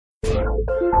From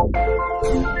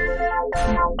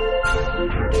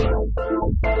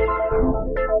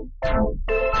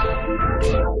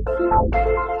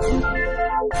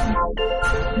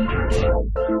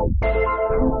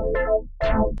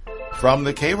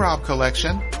the KRob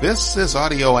collection, this is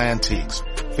Audio Antiques,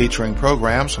 featuring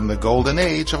programs from the golden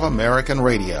age of American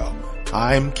radio.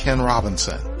 I'm Ken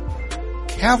Robinson.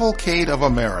 Cavalcade of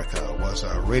America was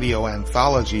a radio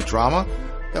anthology drama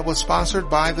that was sponsored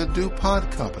by the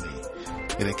DuPont Company.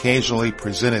 It occasionally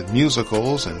presented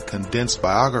musicals and condensed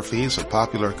biographies of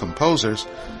popular composers.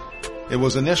 It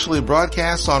was initially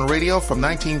broadcast on radio from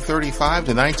 1935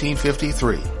 to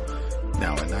 1953.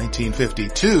 Now in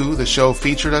 1952, the show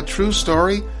featured a true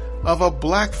story of a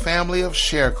black family of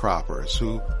sharecroppers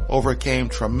who overcame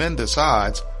tremendous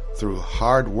odds through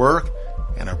hard work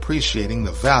and appreciating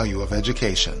the value of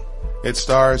education. It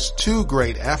stars two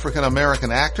great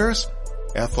African-American actors,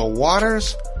 Ethel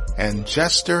Waters and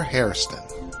Chester Hairston.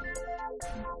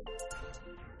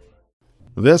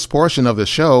 This portion of the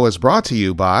show is brought to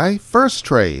you by First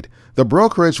Trade, the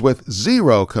brokerage with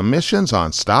zero commissions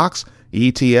on stocks,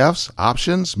 ETFs,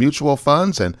 options, mutual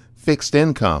funds, and fixed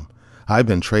income. I've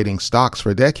been trading stocks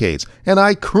for decades, and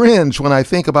I cringe when I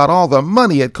think about all the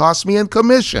money it costs me in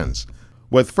commissions.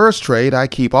 With First Trade, I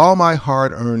keep all my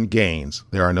hard-earned gains.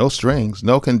 There are no strings,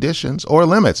 no conditions, or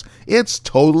limits. It's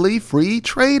totally free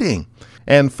trading.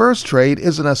 And First Trade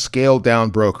isn't a scaled-down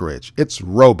brokerage. It's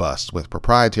robust with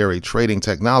proprietary trading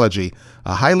technology,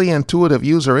 a highly intuitive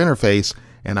user interface,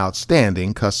 and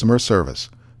outstanding customer service.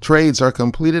 Trades are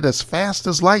completed as fast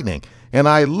as lightning, and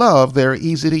I love their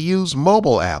easy-to-use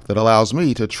mobile app that allows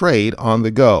me to trade on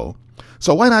the go.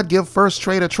 So why not give First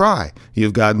Trade a try?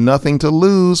 You've got nothing to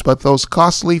lose but those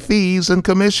costly fees and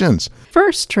commissions.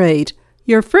 First Trade,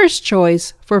 your first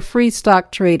choice for free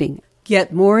stock trading.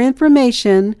 Get more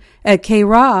information at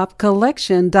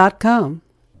KRobCollection.com.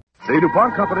 The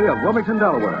DuPont Company of Wilmington,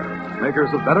 Delaware,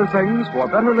 makers of better things for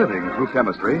better living through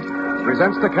chemistry,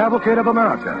 presents the Cavalcade of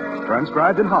America,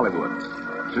 transcribed in Hollywood.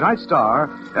 Tonight's star,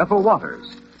 Ethel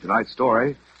Waters. Tonight's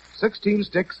story, 16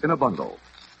 Sticks in a Bundle.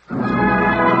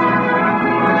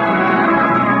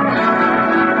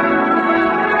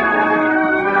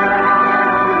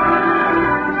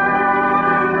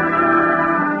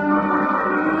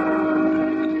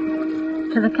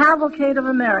 To the Cavalcade of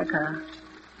America.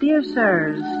 Dear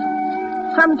Sirs,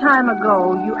 some time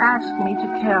ago you asked me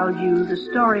to tell you the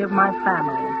story of my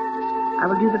family. I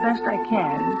will do the best I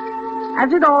can,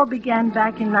 as it all began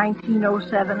back in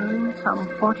 1907, some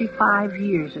 45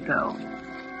 years ago.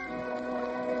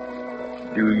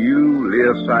 Do you,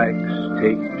 Leah Sykes,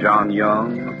 take John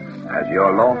Young as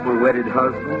your lawful wedded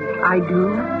husband? I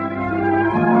do.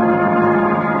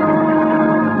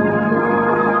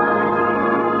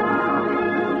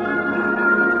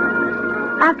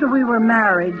 After we were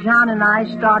married, John and I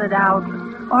started out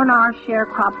on our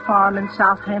sharecrop farm in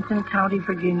Southampton County,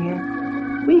 Virginia.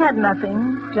 We had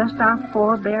nothing, just our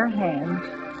 4 bare hands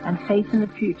and faith in the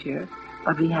future,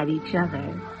 but we had each other.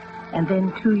 And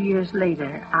then 2 years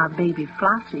later, our baby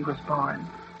Flossie was born.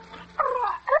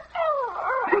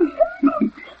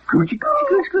 Coochie, coochie,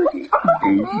 coochie, coochie.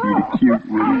 Ain't she the cute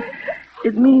one?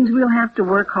 It means we'll have to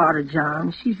work harder,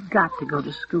 John. She's got to go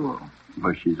to school.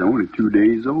 But she's only 2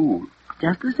 days old.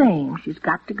 Just the same, she's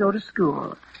got to go to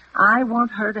school. I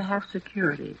want her to have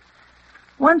security.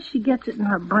 Once she gets it in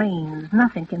her brains,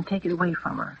 nothing can take it away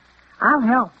from her. I'll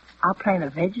help. I'll plant a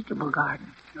vegetable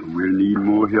garden. We'll need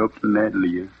more help than that,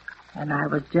 Leah. And I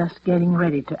was just getting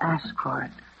ready to ask for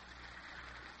it.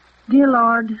 Dear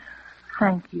Lord,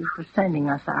 thank you for sending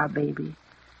us our baby.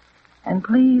 And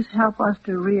please help us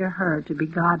to rear her to be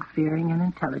God-fearing and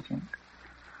intelligent.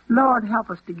 Lord,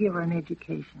 help us to give her an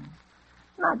education.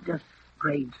 Not just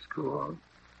grade school,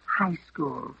 high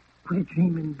school. We're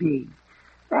dreaming big.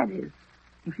 That is,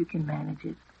 if you can manage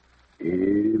it.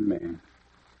 Amen.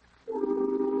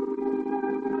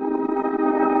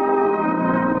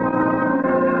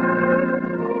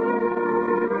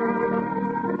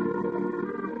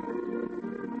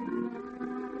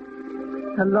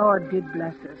 The Lord did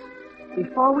bless us.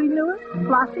 Before we knew it,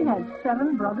 Flossie had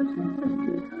 7 brothers and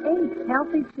sisters, 8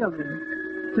 healthy children,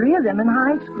 3 of them in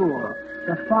high school.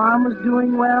 The farm was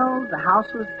doing well, the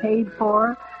house was paid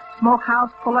for,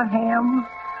 smokehouse full of hams.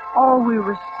 Oh, we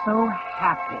were so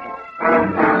happy.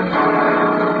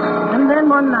 And then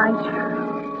one night...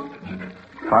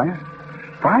 Fire?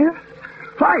 Fire?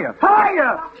 Fire!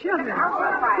 Fire! Children.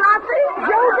 Flossie,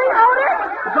 Josie, Otis?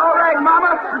 It's all right,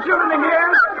 Mama. The children are here.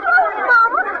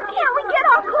 Mama, can't we get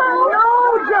our clothes? No,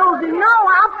 Josie, no.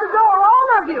 Out the door, all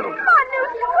of you. My new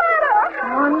sweater.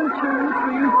 1, 2,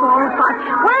 3, 4,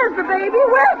 5. Where's the baby?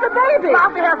 Where's the baby?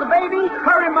 Flossie has a baby.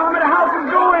 Hurry, Mama, the house is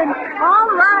going. All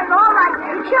right, all right.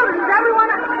 The children, everyone,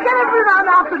 get everyone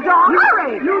out the door.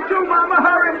 Hurry! You too, Mama,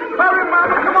 hurry. Hurry,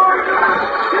 Mama, come on.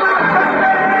 Get out,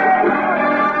 baby.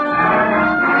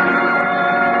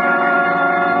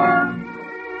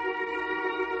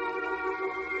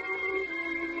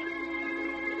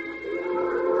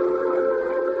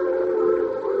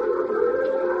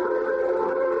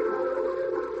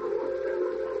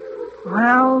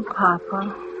 Well,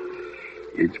 Papa.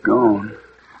 It's gone.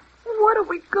 What are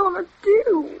we gonna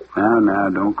do? Now,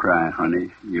 don't cry,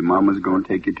 honey. Your mama's going to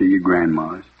take you to your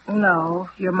grandma's. No,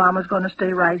 your mama's going to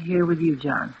stay right here with you,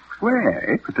 John.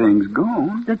 Where? Everything's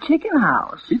gone. The chicken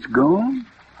house. It's gone.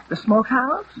 The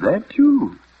smokehouse. That,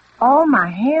 too. All my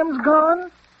ham's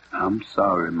gone. I'm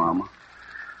sorry, Mama.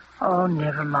 Oh,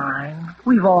 never mind.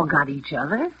 We've all got each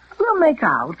other. We'll make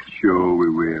out. Sure we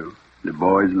will. The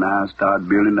boys and I'll start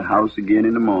building the house again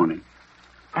in the morning.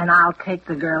 And I'll take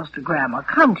the girls to Grandma.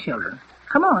 Come, children.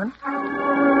 Come on.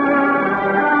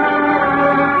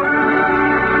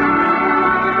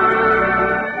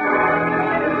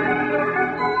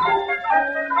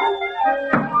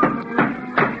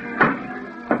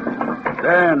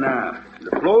 There now.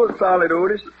 The floor's solid,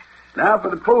 Otis. Now for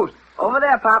the post. Over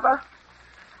there, Papa.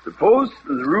 The post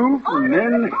and the roof and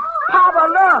then... Papa,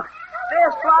 look.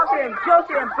 There's Flossie and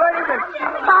Josie and Bertie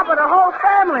and Papa, the whole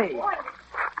family.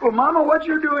 Well, Mama, what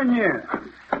you doing here?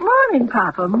 Morning,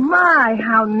 Papa. My,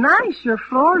 how nice your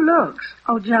floor looks.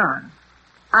 Oh, John,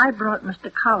 I brought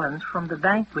Mr. Collins from the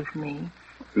bank with me.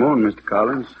 Morning, Mr.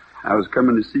 Collins. I was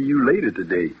coming to see you later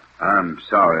today. I'm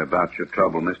sorry about your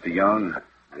trouble, Mr. Young.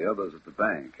 The others at the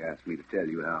bank asked me to tell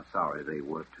you how sorry they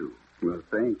were, too. Well,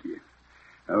 thank you.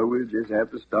 Oh, we'll just have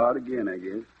to start again, I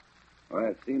guess. Well,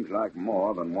 it seems like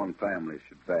more than one family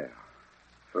should bear.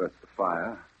 First the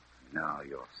fire, now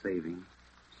your savings.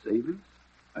 Savings?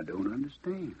 I don't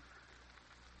understand.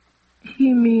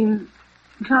 He means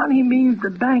the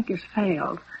bank has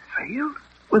failed. Failed?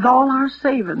 With all our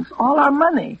savings, all our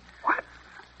money. What?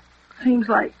 Seems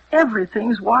like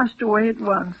everything's washed away at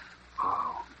once.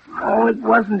 Oh, it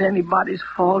wasn't anybody's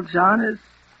fault, John.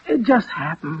 It just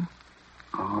happened.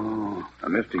 Oh.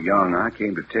 Mr. Young, I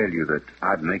came to tell you that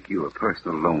I'd make you a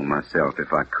personal loan myself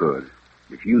if I could.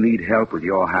 If you need help with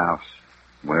your house,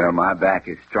 well, my back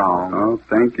is strong. Oh,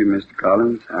 thank you, Mr.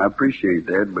 Collins. I appreciate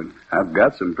that, but I've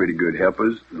got some pretty good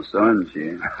helpers. My son's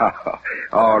here.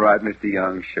 All right, Mr.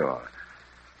 Young, sure.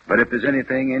 But if there's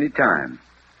anything, anytime,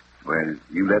 well,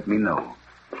 you let me know.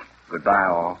 Goodbye,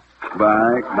 all.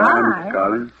 Bye, Bye. Mr.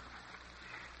 Collins.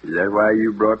 Is that why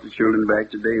you brought the children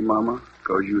back today, Mama?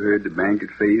 Because you heard the bank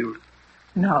had failed?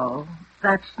 No,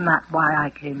 that's not why I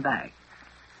came back.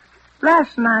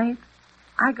 Last night,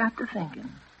 I got to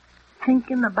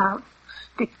thinking about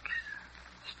sticks.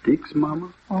 Sticks,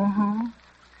 Mama? Mm-hmm.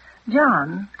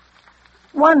 John,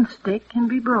 one stick can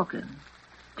be broken.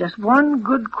 Just one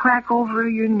good crack over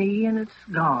your knee and it's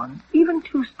gone. Even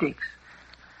 2 sticks.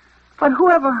 But who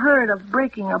ever heard of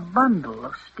breaking a bundle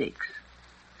of sticks?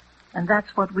 And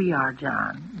that's what we are,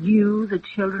 John. You, the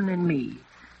children, and me.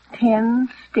 10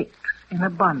 sticks in a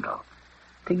bundle.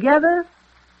 Together,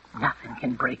 nothing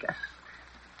can break us.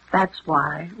 That's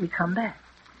why we come back.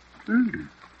 10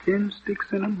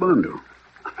 sticks in a bundle.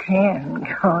 10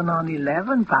 going on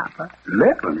 11, Papa.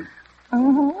 11?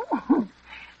 Mm-hmm.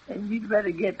 And you'd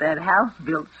better get that house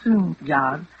built soon,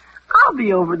 John. I'll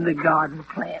be over in the garden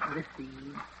planting the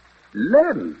seeds.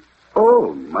 11?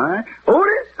 Oh, my.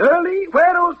 Otis, Early, where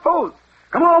are those posts?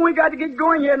 Come on, we got to get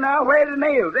going here now. Where are the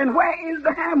nails? And where is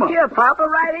the hammer? Here, Papa,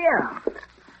 right here.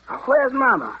 Where's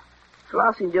Mama?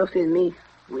 Flossie and Josie and me.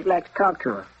 We'd like to talk to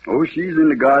her. Oh, she's in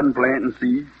the garden planting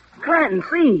seeds. Planting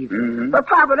seeds? Mm-hmm. But,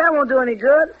 Papa, that won't do any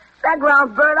good. That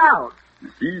ground's burnt out. The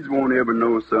seeds won't ever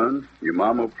know, son. Your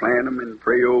mama plant them and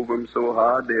pray over them so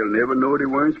hard they'll never know they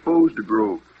weren't supposed to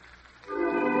grow.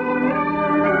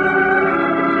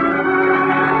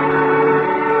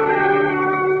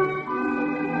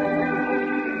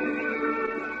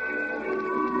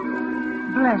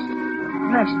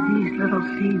 Bless these little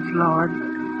seeds, Lord.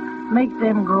 Make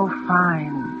them grow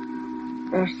fine.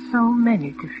 There's so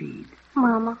many to feed.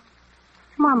 Mama,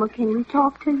 can we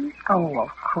talk to you? Oh, of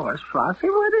course, Flossie.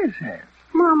 What is it?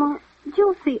 Mama,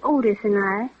 Josie, Otis, and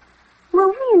I, well,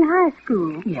 we in high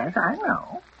school. Yes, I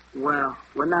know. Well,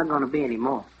 we're not going to be any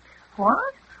more.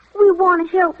 What? We want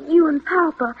to help you and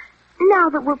Papa now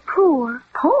that we're poor.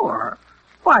 Poor?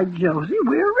 Why, Josie,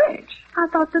 we're rich. I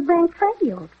thought the bank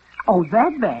failed. Oh,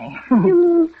 that bank. You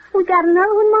mean we got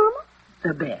another one, Mama?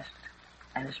 The best.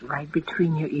 And it's right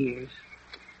between your ears.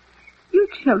 You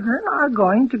children are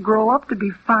going to grow up to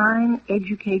be fine,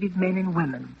 educated men and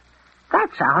women.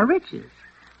 That's our riches.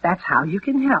 That's how you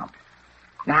can help.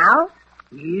 Now,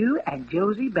 you and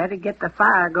Josie better get the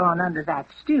fire going under that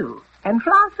stew. And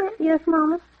Flossie? Yes,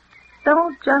 Mama?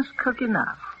 Don't just cook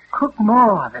enough. Cook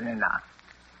more than enough.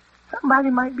 Somebody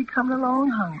might be coming along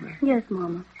hungry. Yes,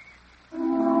 Mama.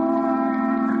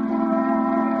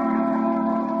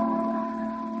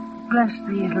 Bless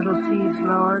these little seeds,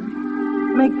 Lord.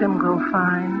 Make them grow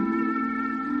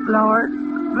fine. Lord,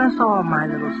 bless all my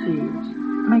little seeds.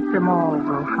 Make them all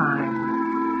grow fine.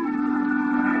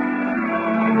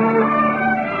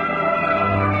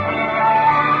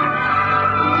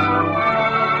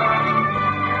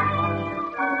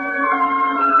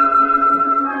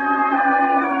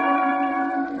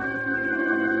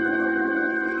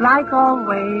 Like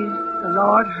always, the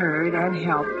Lord heard and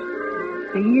helped.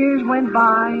 The years went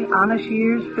by, honest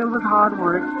years filled with hard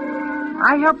work.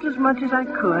 I helped as much as I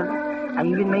could. I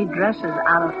even made dresses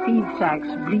out of feed sacks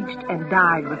bleached and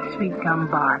dyed with sweet gum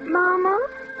bark. Mama?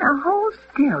 Now hold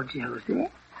still, Josie.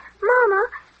 Mama,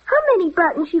 how many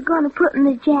buttons you going to put in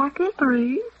the jacket?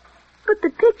 3. But the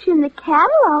picture in the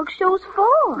catalog shows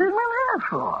 4. Then we'll have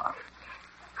 4.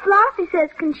 Flossie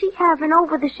says, can she have an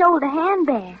over-the-shoulder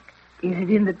handbag? Is it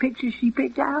in the picture she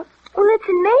picked out? Well, it's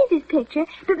in Maisie's picture,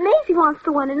 but Maisie wants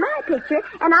the one in my picture,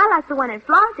 and I like the one in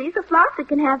Flossie's, so Flossie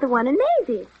can have the one in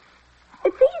Maisie's.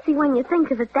 It's easy when you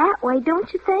think of it that way,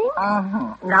 don't you think?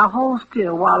 Uh-huh. Now hold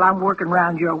still while I'm working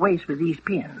round your waist with these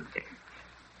pins.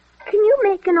 Can you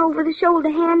make an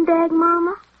over-the-shoulder handbag,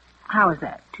 Mama? How is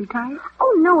that? Too tight?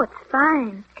 Oh, no, it's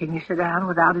fine. Can you sit down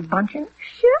without it bunching?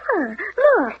 Sure.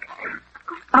 Look.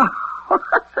 Oh.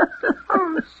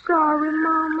 I'm sorry,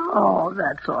 Mama. Oh,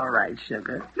 that's all right,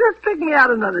 sugar. Just pick me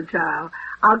out another child.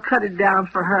 I'll cut it down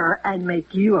for her and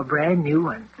make you a brand new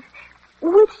one.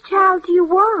 Which child do you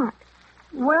want?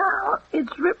 Well,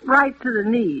 it's ripped right to the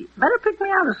knee. Better pick me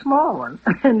out a small one.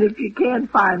 And if you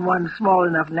can't find one small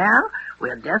enough now,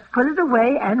 we'll just put it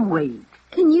away and wait.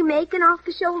 Can you make an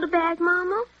off-the-shoulder bag,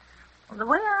 Mama? Well, the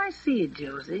way I see it,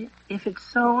 Josie, if it's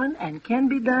sewn and can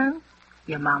be done,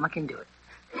 your mama can do it.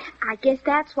 I guess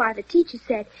that's why the teacher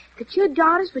said that your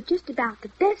daughters were just about the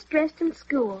best dressed in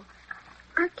school.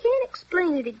 I can't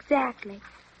explain it exactly,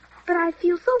 but I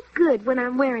feel so good when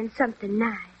I'm wearing something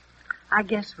nice. I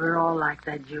guess we're all like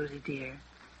that, Josie, dear.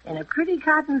 In a pretty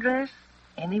cotton dress,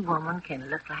 any woman can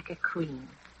look like a queen.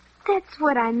 That's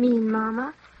what I mean,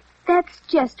 Mama. That's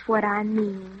just what I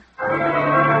mean.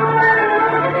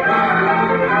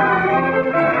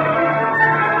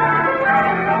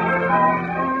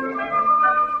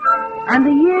 And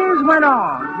the years went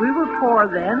on. We were poor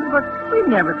then, but we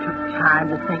never took time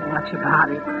to think much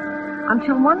about it.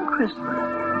 Until one Christmas.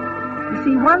 You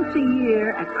see, once a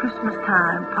year at Christmas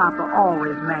time, Papa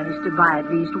always managed to buy at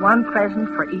least one present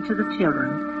for each of the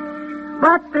children.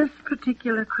 But this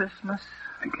particular Christmas...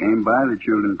 I can't buy the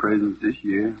children presents this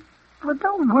year. Well,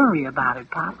 don't worry about it,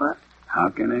 Papa. How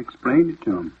can I explain it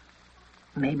to them?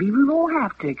 Maybe we won't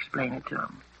have to explain it to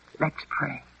them. Let's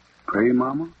pray. Pray,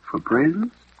 Mama, for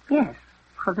presents? Yes,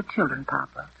 for the children,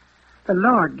 Papa. The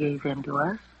Lord gave them to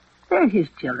us. They're His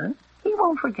children. He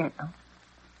won't forget them.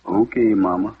 Okay,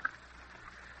 Mama.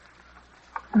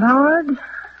 Lord,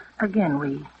 again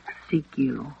we seek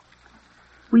you.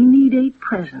 We need 8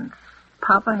 presents.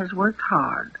 Papa has worked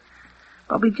hard,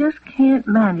 but we just can't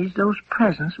manage those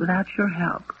presents without your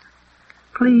help.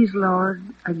 Please, Lord,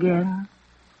 again,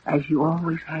 as you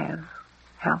always have,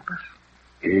 help us.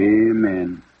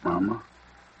 Amen, Mama.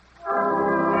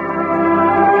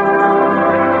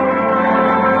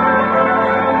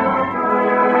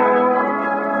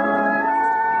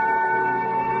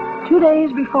 2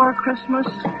 days before Christmas.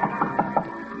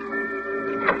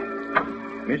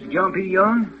 Mr. John P.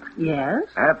 Young? Yes?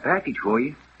 I have a package for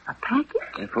you. A package?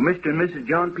 It's for Mr. and Mrs.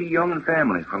 John P. Young and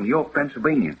family from York,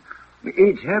 Pennsylvania.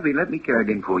 It's heavy. Let me carry it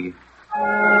in for you.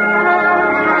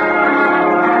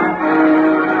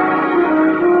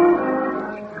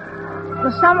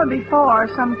 The summer before,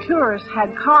 some tourists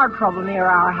had car trouble near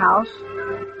our house.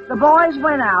 The boys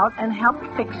went out and helped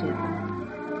fix it.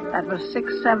 That was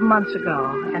 6-7 months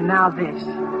ago, and now this.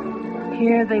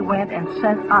 Here they went and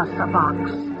sent us a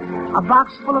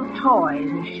box full of toys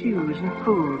and shoes and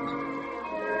food.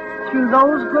 Through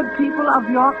those good people of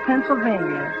York,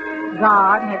 Pennsylvania,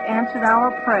 God had answered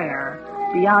our prayer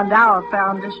beyond our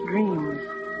fondest dreams.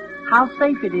 How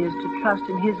safe it is to trust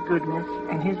in His goodness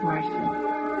and His mercy.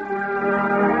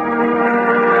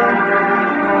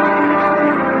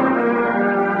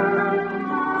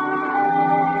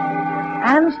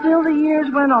 And still the years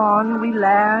went on. We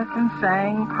laughed and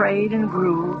sang, prayed and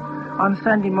grew. On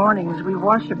Sunday mornings, we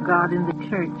worship God in the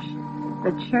church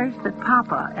that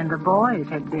Papa and the boys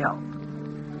had built.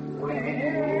 When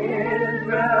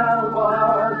Israel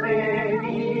was in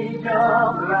Egypt's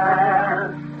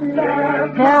land,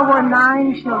 there were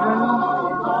 9 children,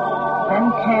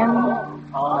 then 10,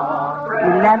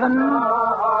 11,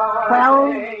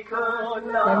 12,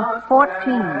 then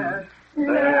 14. 16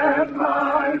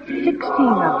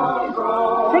 of them.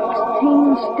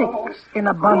 16 sticks in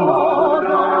a bundle.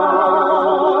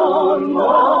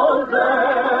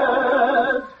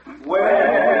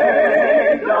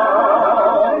 Way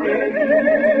down in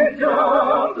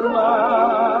Egypt's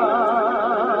land,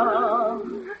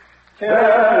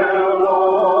 tell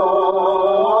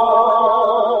old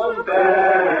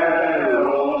Pharaoh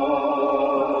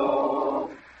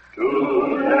to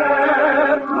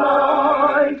let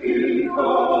my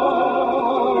people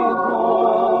go.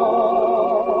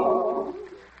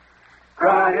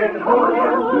 Crying, holy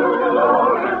unto the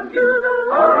Lord, unto the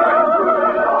Lord,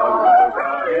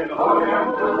 crying, holy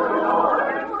unto the Lord.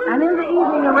 And in the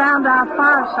evening around our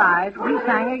fireside, we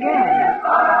sang again.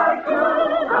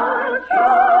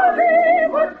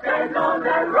 On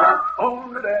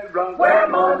that rock where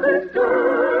Moses stood.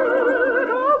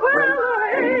 Oh, well, I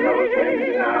ain't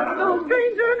no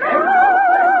stranger now.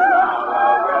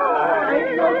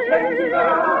 Ain't no stranger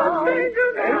now.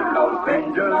 Ain't no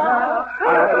stranger now.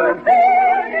 I've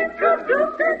been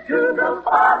introduced to the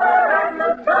Father and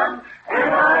the Son,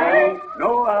 and I ain't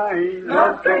no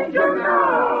stranger now.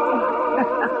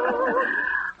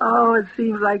 Oh, it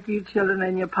seems like you children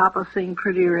and your papa sing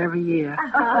prettier every year.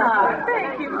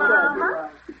 Thank you, Mama.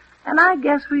 And I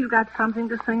guess we've got something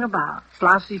to sing about.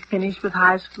 Flossie's finished with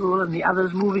high school and the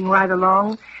others moving right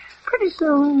along. Pretty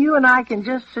soon, you and I can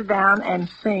just sit down and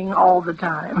sing all the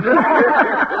time.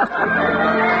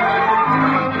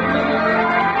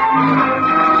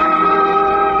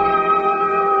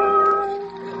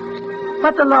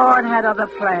 But the Lord had other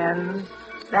plans.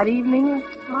 That evening...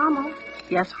 Mama.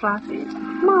 Yes, Flossie?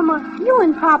 Mama, you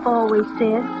and Papa always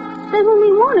said that when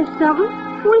we wanted something,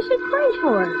 we should pray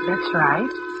for it. That's right.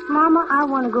 Mama, I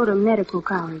want to go to medical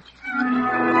college.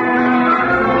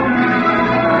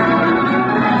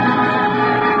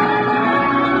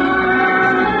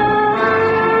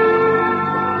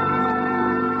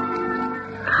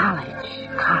 College.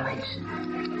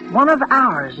 One of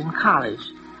ours in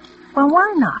college. Well,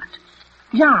 why not?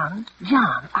 John,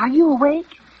 are you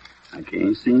awake? I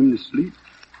can't seem to sleep.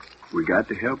 We got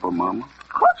to help her, Mama. Of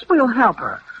course we'll help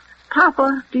her.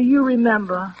 Papa, do you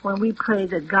remember when we prayed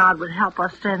that God would help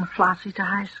us send Flossie to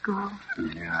high school?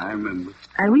 Yeah, I remember.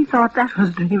 And we thought that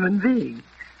was dreaming big.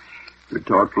 We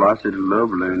taught Flossie to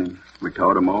love learning. We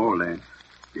taught them all that.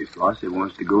 If Flossie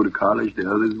wants to go to college, the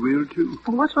others will, too.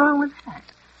 Well, what's wrong with that?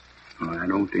 Well, I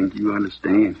don't think you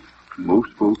understand.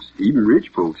 Most folks, even rich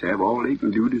folks, have all they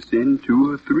can do to send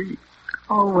 2 or 3.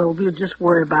 Oh, well, we'll just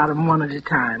worry about them one at a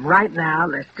time. Right now,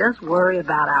 let's just worry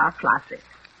about our Flossie.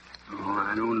 Oh,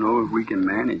 I don't know if we can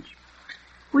manage.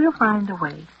 We'll find a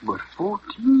way. But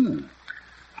 14.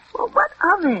 Well, what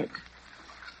of it?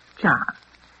 John,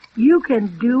 you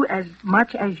can do as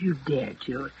much as you dare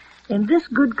to. In this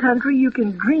good country, you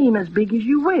can dream as big as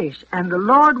you wish, and the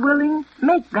Lord willing,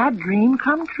 make that dream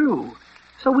come true.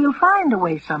 So we'll find a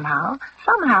way somehow.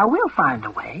 Somehow we'll find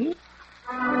a way.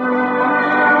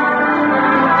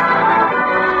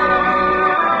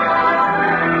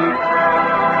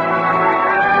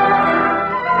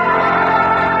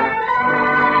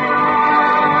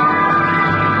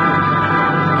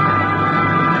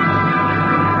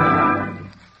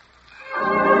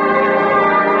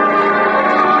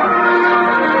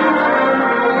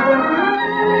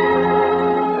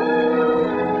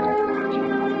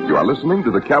 Listening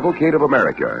to The Cavalcade of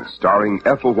America, starring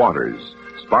Ethel Waters,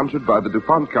 sponsored by the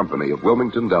DuPont Company of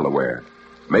Wilmington, Delaware,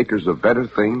 makers of better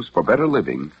things for better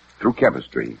living through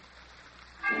chemistry.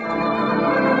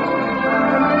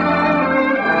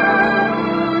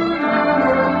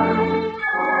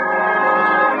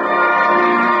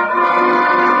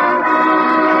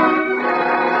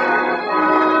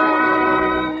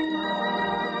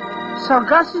 So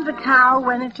Gussie the cow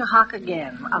went into hock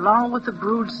again, along with the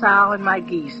brood sow and my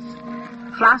geese.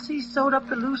 Flossie sewed up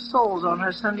the loose soles on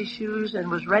her Sunday shoes and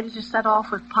was ready to set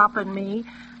off with Papa and me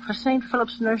for St.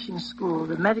 Philip's Nursing School,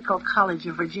 the Medical College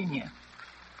of Virginia.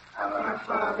 Our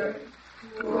Father,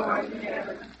 who art in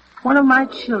heaven. One of my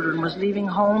children was leaving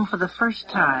home for the first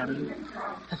time.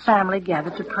 The family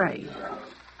gathered to pray.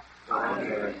 On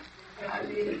earth as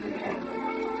it is in heaven.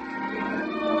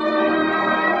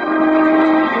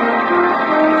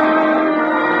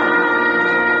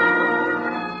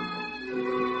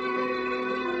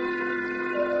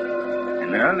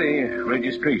 the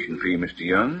registration fee, Mr.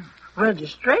 Young.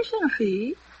 Registration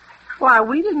fee? Why,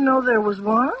 we didn't know there was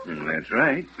one. That's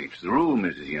right. It's the rule,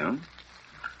 Mrs. Young.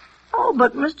 Oh,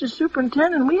 but Mr.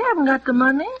 Superintendent, we haven't got the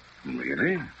money.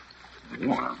 Really?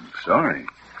 Oh, I'm sorry.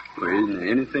 Well, isn't there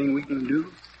anything we can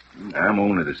do? I'm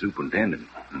only the superintendent.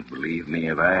 And believe me,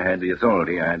 if I had the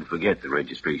authority, I'd forget the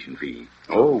registration fee.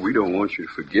 Oh, we don't want you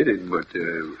to forget it, but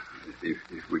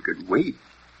if we could wait.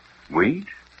 Wait?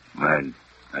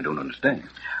 I don't understand.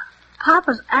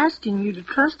 Papa's asking you to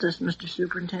trust us, Mr.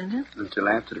 Superintendent. Until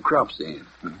after the crop's in.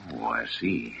 Oh, I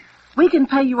see. We can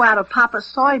pay you out of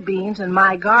Papa's soybeans in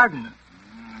my garden.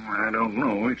 I don't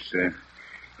know.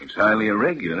 It's highly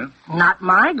irregular. Not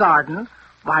my garden.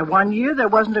 Why, one year there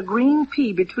wasn't a green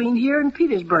pea between here and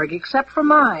Petersburg except for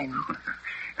mine.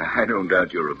 I don't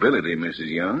doubt your ability, Mrs.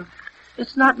 Young.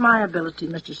 It's not my ability,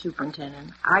 Mr.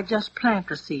 Superintendent. I just plant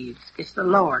the seeds. It's the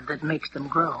Lord that makes them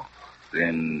grow.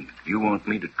 Then you want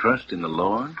me to trust in the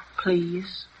Lord?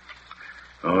 Please.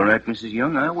 All right, Mrs.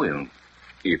 Young, I will.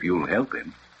 If you'll help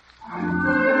him.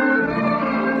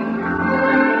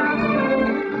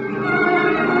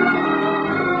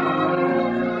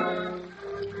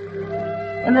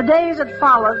 In the days that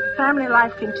followed, family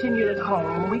life continued at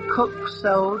home. We cooked,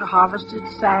 sewed, harvested,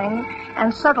 sang,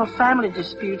 and settled family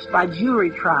disputes by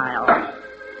jury trial.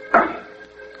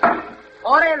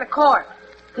 Order in the court.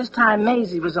 This time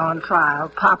Maisie was on trial.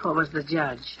 Papa was the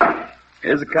judge.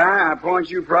 Hezekiah, I appoint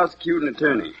you prosecuting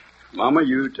attorney. Mama,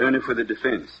 you attorney for the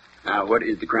defense. Now, what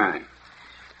is the crime?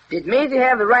 Did Maisie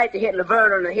have the right to hit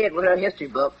Laverne on the head with her history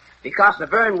book because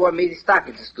Laverne wore Maisie's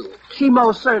stockings to school? She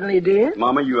most certainly did.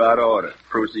 Mama, you out of order.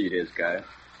 Proceed, Hezekiah.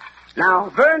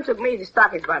 Now, Vern took Maisie's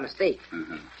stockings by mistake.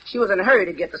 Mm-hmm. She was in a hurry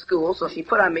to get to school, so she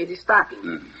put on Maisie's stockings.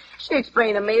 Mm-hmm. She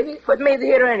explained to Maisie, but Maisie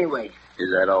hit her anyway.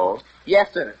 Is that all?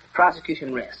 Yes, sir.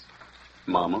 Prosecution rests.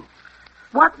 Mama?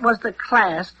 What was the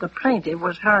class the plaintiff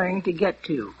was hurrying to get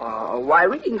to? Why,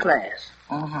 reading class.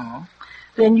 Uh-huh.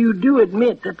 Then you do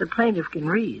admit that the plaintiff can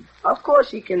read. Of course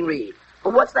she can read.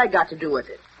 But what's that got to do with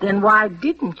it? Then why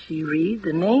didn't she read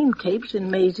the name tapes in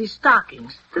Maisie's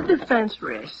stockings? The defense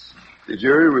rests. The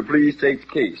jury will please take the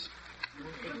case.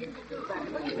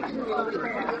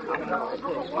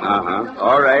 Uh-huh.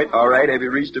 All right. Have you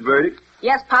reached a verdict?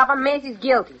 Yes, Papa, Maisie's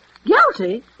guilty.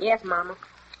 Guilty? Yes, Mama.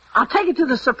 I'll take it to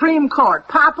the Supreme Court.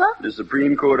 Papa? The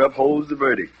Supreme Court upholds the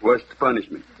verdict. What's the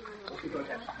punishment?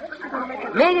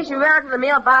 Maisie should wear it to the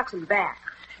mailbox and back.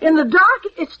 In the dark?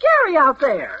 It's scary out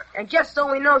there. And just so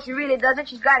we know she really does it,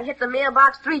 she's got to hit the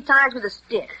mailbox 3 times with a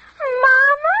stick.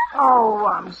 Mama? Oh,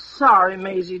 I'm sorry,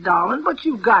 Maisie, darling, but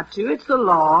you've got to. It's the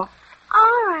law.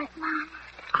 All right, Mama.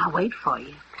 I'll wait for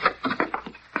you.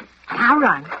 Now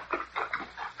run. Mama!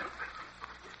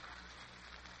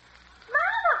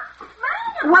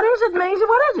 What is it, Maisie?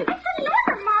 What is it? It's a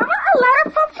letter, Mama. A letter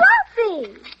from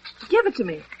Fluffy. Give it to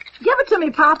me. Give it to me,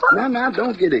 Papa. Now,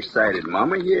 don't get excited,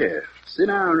 Mama. Here. Sit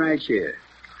down right here.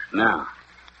 Now.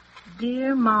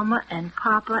 Dear Mama and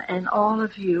Papa and all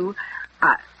of you,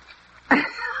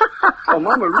 Oh,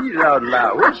 Mama, read it out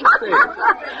loud. What's she say?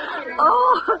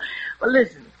 Oh, well,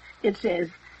 listen. It says,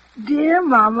 Dear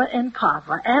Mama and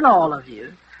Papa and all of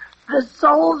you, the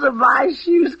soles of my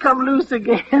shoes come loose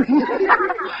again.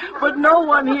 But no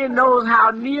one here knows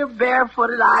how near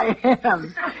barefooted I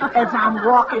am as I'm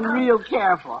walking real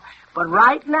careful. But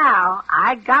right now,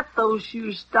 I got those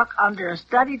shoes stuck under a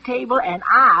study table, and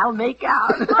I'll make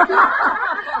out.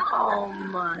 Oh,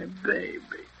 my baby.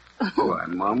 Why,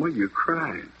 Mama, you're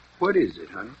crying. What is it,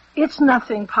 honey? It's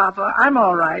nothing, Papa. I'm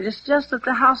all right. It's just that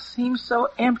the house seems so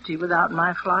empty without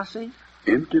my Flossie.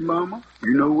 Empty, Mama?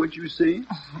 You know what you see?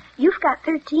 You've got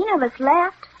 13 of us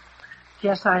left.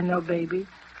 Yes, I know, baby.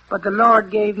 But the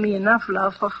Lord gave me enough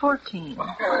love for 14.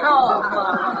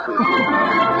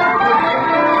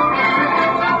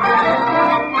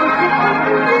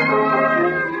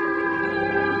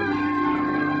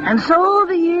 And so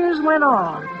the years went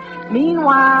on.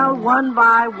 Meanwhile, one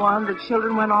by one, the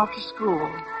children went off to school.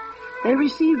 They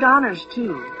received honors,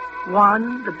 too.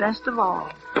 One, the best of all.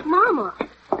 Mama,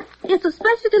 it's a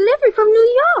special delivery from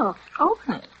New York.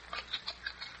 Open it.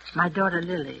 My daughter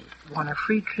Lily won a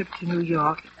free trip to New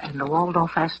York and the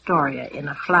Waldorf Astoria in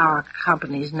a flour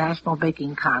company's national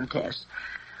baking contest.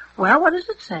 Well, what does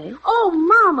it say? Oh,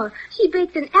 Mama, she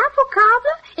baked an apple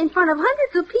cobbler in front of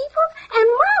hundreds of people, and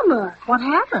Mama. What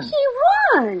happened? She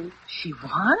won. She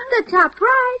won? The top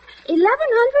prize,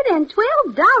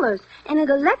 $1,112, and an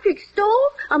electric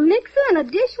stove, a mixer, and a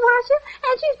dishwasher,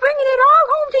 and she's bringing it all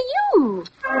home to you.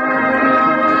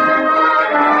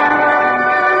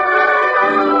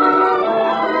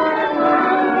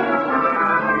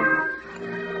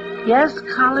 Yes,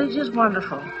 college is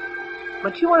wonderful.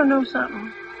 But you want to know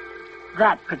something?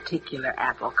 That particular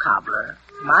apple cobbler,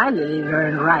 my Lily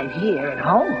learned right here at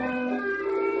home.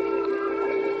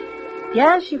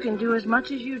 Yes, you can do as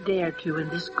much as you dare to in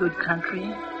this good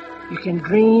country. You can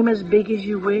dream as big as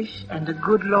you wish, and the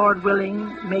good Lord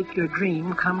willing, make your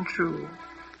dream come true.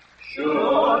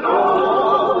 Should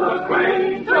old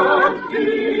acquaintance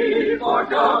be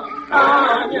forgot,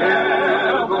 and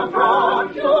never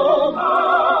brought to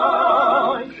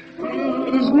mind.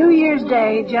 It is New Year's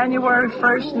Day, January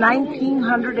 1st,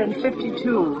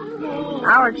 1952.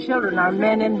 Our children are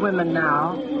men and women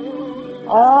now.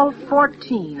 All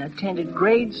 14 attended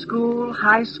grade school,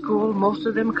 high school, most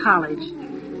of them college.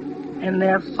 And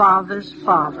their father's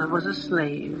father was a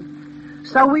slave.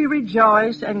 So we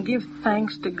rejoice and give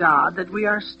thanks to God that we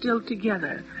are still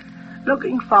together,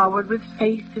 looking forward with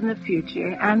faith in the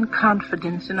future and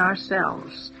confidence in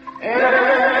ourselves.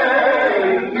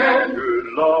 Amen. Good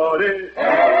Lordy.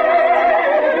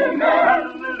 Amen.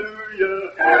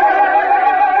 Hallelujah. Amen.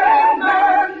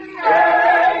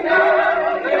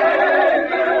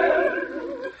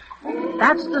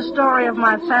 That's the story of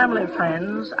my family,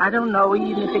 friends. I don't know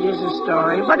even if it is a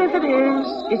story, but if it is,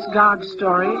 it's God's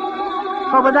story.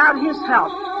 For without His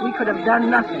help, we could have done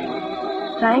nothing.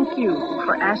 Thank you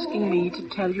for asking me to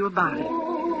tell you about it.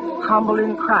 Humble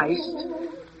in Christ,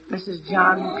 Mrs.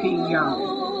 John P. Young.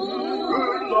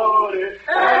 Good Lordy.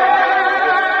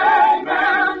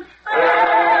 Amen.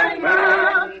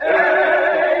 Amen.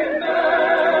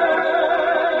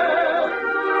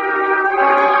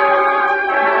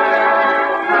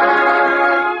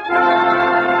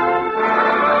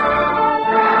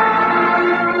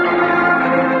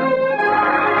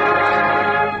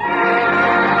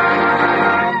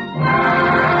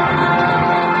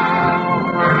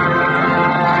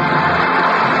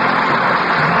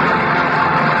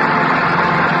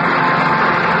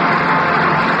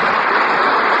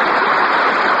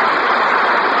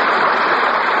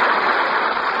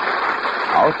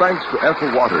 Our thanks to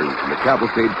Ethel Waters and the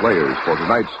Cavalcade Players for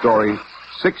tonight's story,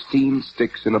 16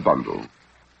 Sticks in a Bundle.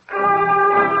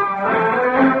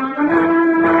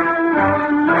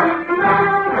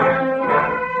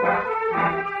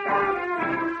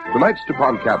 Tonight's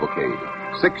DuPont Cavalcade,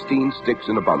 16 Sticks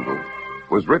in a Bundle,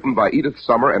 was written by Edith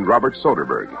Summer and Robert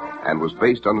Soderberg and was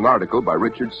based on an article by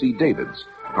Richard C. Davids,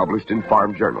 published in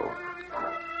Farm Journal.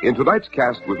 In tonight's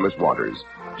cast with Miss Waters,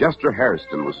 Jester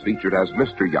Hairston was featured as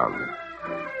Mr. Young.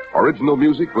 Original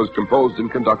music was composed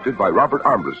and conducted by Robert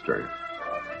Armbruster.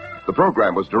 The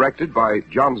program was directed by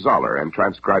John Zoller and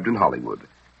transcribed in Hollywood.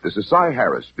 This is Cy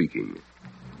Harris speaking.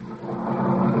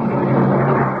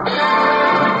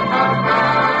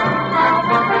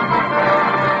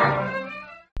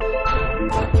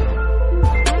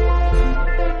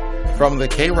 From the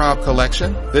KRob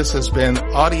collection, this has been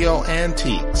Audio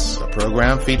Antiques, a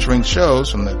program featuring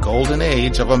shows from the golden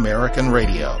age of American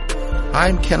radio.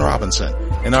 I'm Ken Robinson,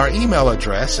 and our email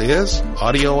address is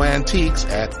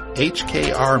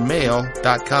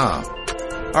audioantiques@hkrmail.com.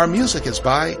 Our music is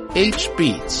by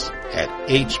hbeats at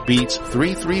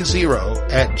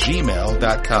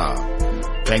hbeats330@gmail.com.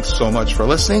 Thanks so much for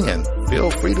listening, and feel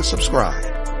free to subscribe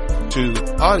to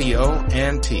Audio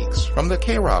Antiques from the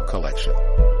KRob collection.